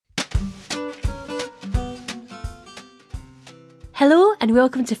Hello and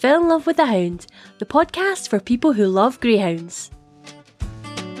welcome to Fell in Love with a Hound, the podcast for people who love greyhounds.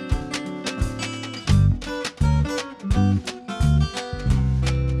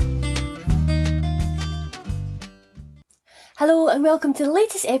 Hello and welcome to the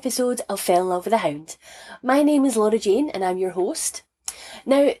latest episode of Fell in Love with a Hound. My name is Laura Jane and I'm your host.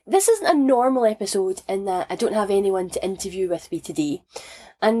 Now, this isn't a normal episode in that I don't have anyone to interview with me today.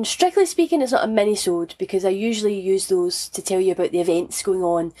 And strictly speaking, it's not a mini-sode because I usually use those to tell you about the events going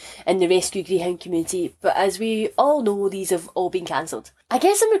on in the rescue greyhound community, but as we all know, these have all been cancelled. I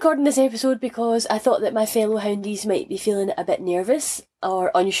guess I'm recording this episode because I thought that my fellow houndies might be feeling a bit nervous or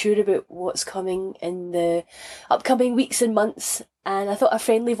unsure about what's coming in the upcoming weeks and months, and I thought a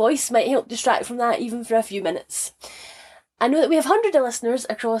friendly voice might help distract from that even for a few minutes. I know that we have hundreds of listeners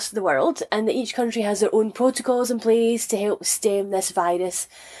across the world and that each country has their own protocols in place to help stem this virus.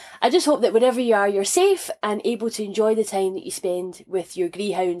 I just hope that wherever you are, you're safe and able to enjoy the time that you spend with your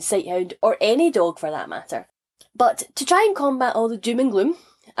greyhound, sighthound or any dog for that matter. But to try and combat all the doom and gloom,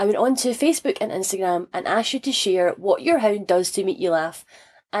 I went on to Facebook and Instagram and asked you to share what your hound does to make you laugh,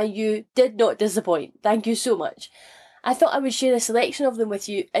 and you did not disappoint. Thank you so much. I thought I would share a selection of them with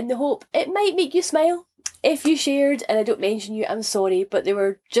you in the hope it might make you smile. If you shared and I don't mention you, I'm sorry, but there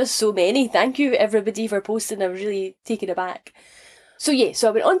were just so many. Thank you everybody for posting. I was really taken aback. So I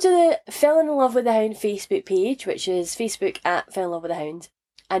went onto the Fell in Love with the Hound Facebook page, which is Facebook at Fell in Love with the Hound,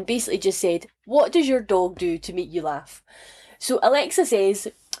 and basically just said, what does your dog do to make you laugh? So Alexa says,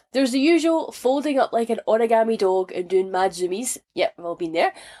 there's the usual folding up like an origami dog and doing mad zoomies. Yep, we've all been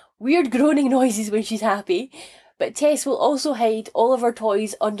there. Weird groaning noises when she's happy. But Tess will also hide all of her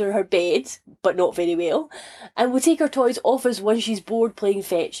toys under her bed, but not very well, and will take her toys off us once she's bored playing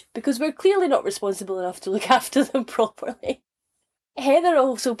fetch, because we're clearly not responsible enough to look after them properly. Heather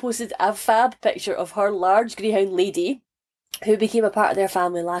also posted a fab picture of her large greyhound lady, who became a part of their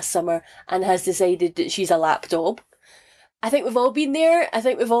family last summer and has decided that she's a lap dog. I think we've all been there. I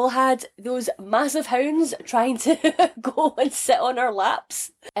think we've all had those massive hounds trying to go and sit on our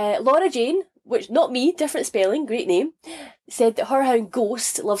laps. Laura Jane, which not me, different spelling, great name, said that her hound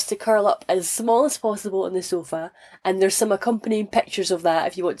Ghost loves to curl up as small as possible on the sofa, and there's some accompanying pictures of that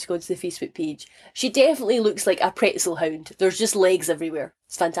if you want to go to the Facebook page. She definitely looks like a pretzel hound. There's just legs everywhere.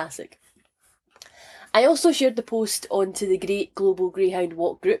 It's fantastic. I also shared the post onto the Great Global Greyhound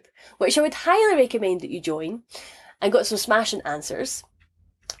Walk group, which I would highly recommend that you join, and got some smashing answers.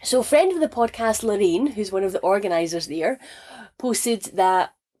 So friend of the podcast Lorraine, who's one of the organisers there, posted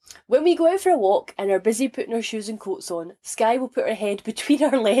that when we go out for a walk and are busy putting our shoes and coats on, Skye will put her head between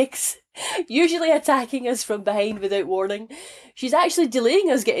our legs, usually attacking us from behind without warning. She's actually delaying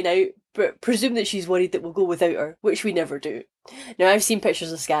us getting out, but presume that she's worried that we'll go without her, which we never do. Now, I've seen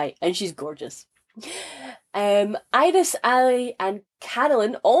pictures of Skye, and she's gorgeous. Iris, Ali and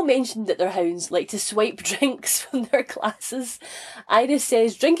Carolyn all mentioned that their hounds like to swipe drinks from their glasses. Iris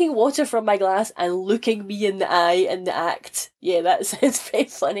says, drinking water from my glass and looking me in the eye in the act. Yeah, that sounds very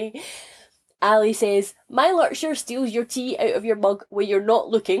funny. Ali says, my Lurcher steals your tea out of your mug when you're not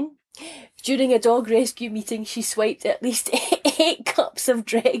looking. During a dog rescue meeting, she swiped at least 8 cups of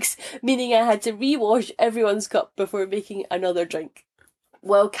dregs, meaning I had to rewash everyone's cup before making another drink.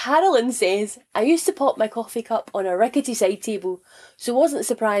 Well, Carolyn says, I used to pop my coffee cup on a rickety side table, so wasn't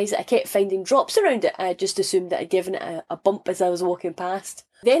surprised that I kept finding drops around it. I just assumed that I'd given it a bump as I was walking past.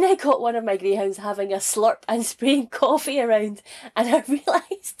 Then I caught one of my greyhounds having a slurp and spraying coffee around, and I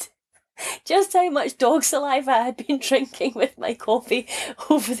realised just how much dog saliva I had been drinking with my coffee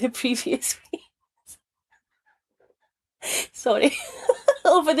over the previous weeks. Sorry.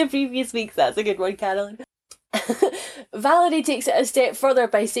 Over the previous weeks, that's a good one, Carolyn. Valerie takes it a step further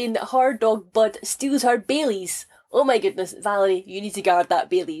by saying that her dog Bud steals her Baileys. Oh my goodness, Valerie, you need to guard that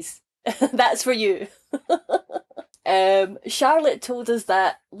Baileys. That's for you. Charlotte told us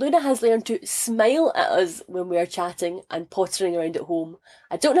that Luna has learned to smile at us when we are chatting and pottering around at home.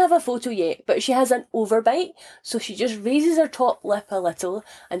 I don't have a photo yet, but she has an overbite, so she just raises her top lip a little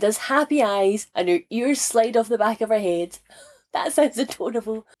and does happy eyes and her ears slide off the back of her head. That sounds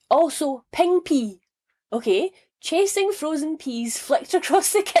adorable. Also, ping pea. Okay, chasing frozen peas flicked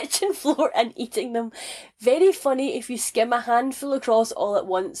across the kitchen floor and eating them. Very funny if you skim a handful across all at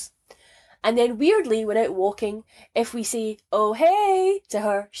once. And then weirdly, when out walking, if we say, oh hey, to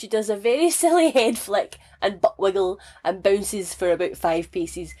her, she does a very silly head flick and butt wiggle and bounces for about 5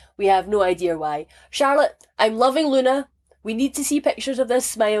 paces. We have no idea why. Charlotte, I'm loving Luna. We need to see pictures of this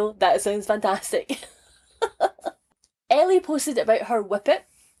smile. That sounds fantastic. Ellie posted about her whippet,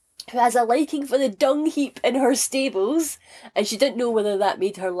 who has a liking for the dung heap in her stables, and she didn't know whether that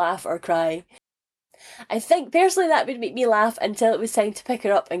made her laugh or cry. I think personally that would make me laugh until it was time to pick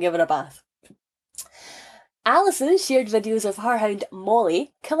her up and give her a bath. Alison shared videos of her hound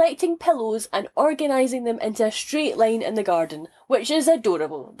Molly collecting pillows and organising them into a straight line in the garden, which is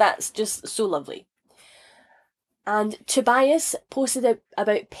adorable. That's just so lovely. And Tobias posted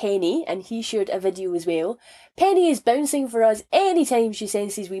about Penny, and he shared a video as well. Penny is bouncing for us anytime she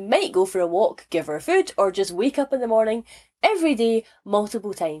senses we might go for a walk, give her food, or just wake up in the morning, every day,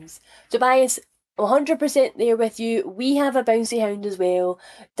 multiple times. Tobias, 100% there with you. We have a bouncy hound as well.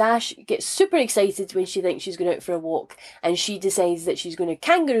 Dash gets super excited when she thinks she's going out for a walk, and she decides that she's going to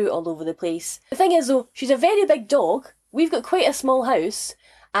kangaroo all over the place. The thing is though, she's a very big dog. We've got quite a small house.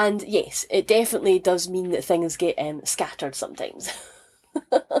 And yes, it definitely does mean that things get scattered sometimes.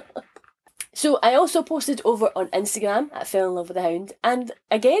 So I also posted over on Instagram at Fell in Love with the Hound. And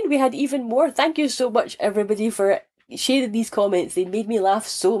again, we had even more. Thank you so much, everybody, for sharing these comments. They made me laugh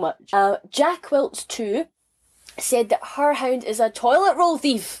so much. Jack Quilts 2 said that her hound is a toilet roll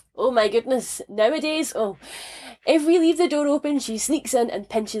thief. Oh my goodness. Nowadays, if we leave the door open, she sneaks in and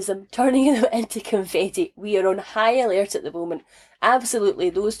pinches them, turning them into confetti. We are on high alert at the moment.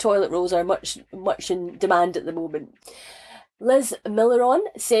 Absolutely, those toilet rolls are much in demand at the moment. Liz Milleron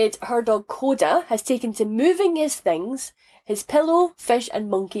said her dog Coda has taken to moving his things, his pillow, fish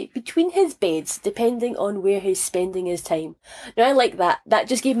and monkey, between his beds, depending on where he's spending his time. Now I like that. That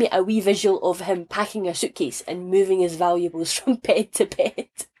just gave me a wee visual of him packing a suitcase and moving his valuables from bed to bed.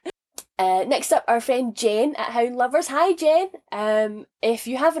 Next up, our friend Jen at Hound Lovers. Hi Jen! If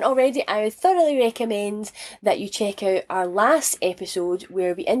you haven't already, I would thoroughly recommend that you check out our last episode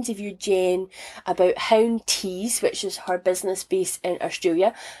where we interviewed Jen about Hound Teas, which is her business based in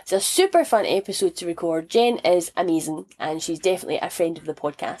Australia. It's a super fun episode to record. Jen is amazing and she's definitely a friend of the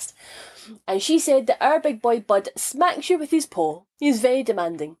podcast. And she said that our big boy Bud smacks you with his paw. He's very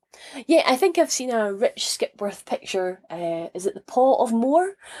demanding. Yeah, I think I've seen a Rich Skipworth picture, is it The Paw of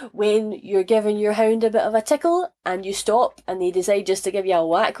More? When you're giving your hound a bit of a tickle and you stop and they decide just to give you a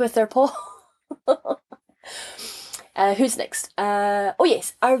whack with their paw. Who's next? Oh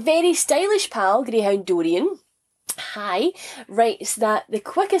yes, our very stylish pal, Greyhound Dorian. Hi, writes that the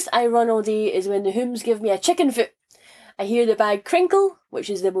quickest I run all day is when the Hooms give me a chicken foot. I hear the bag crinkle, which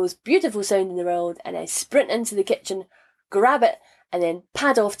is the most beautiful sound in the world, and I sprint into the kitchen, grab it, and then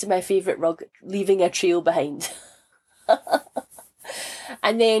pad off to my favourite rug, leaving a trail behind.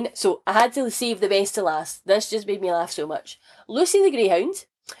 And then, so I had to save the best to last. This just made me laugh so much. Lucy the Greyhound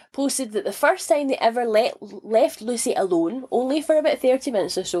posted that the first time they ever left Lucy alone, only for about 30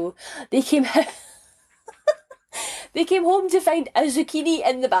 minutes or so, they came they came home to find a zucchini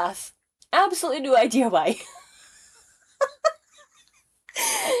in the bath. Absolutely no idea why.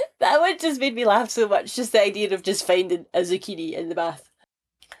 That one just made me laugh so much, just the idea of just finding a zucchini in the bath.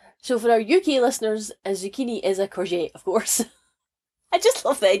 So for our UK listeners, a zucchini is a courgette, of course. I just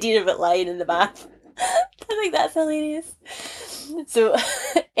love the idea of it lying in the bath. I think that's hilarious. So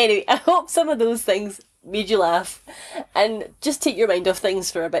anyway, I hope some of those things made you laugh and just take your mind off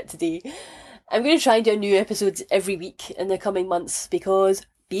things for a bit today. I'm going to try and do new episodes every week in the coming months because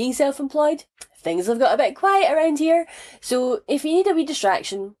being self-employed, things have got a bit quiet around here. So if you need a wee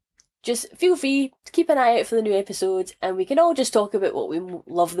distraction, just feel free to keep an eye out for the new episodes and we can all just talk about what we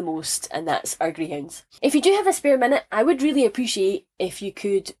love the most, and that's our greyhounds. If you do have a spare minute, I would really appreciate if you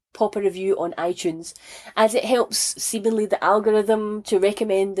could pop a review on iTunes, as it helps seemingly the algorithm to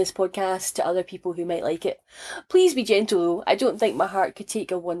recommend this podcast to other people who might like it. Please be gentle though, I don't think my heart could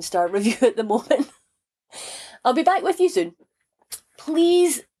take a 1-star review at the moment. I'll be back with you soon.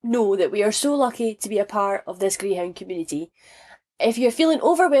 Please know that we are so lucky to be a part of this greyhound community. If you're feeling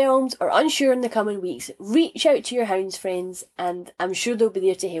overwhelmed or unsure in the coming weeks, reach out to your hounds friends and I'm sure they'll be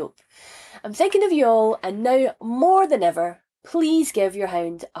there to help. I'm thinking of you all, and now more than ever, please give your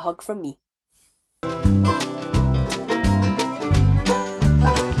hound a hug from me.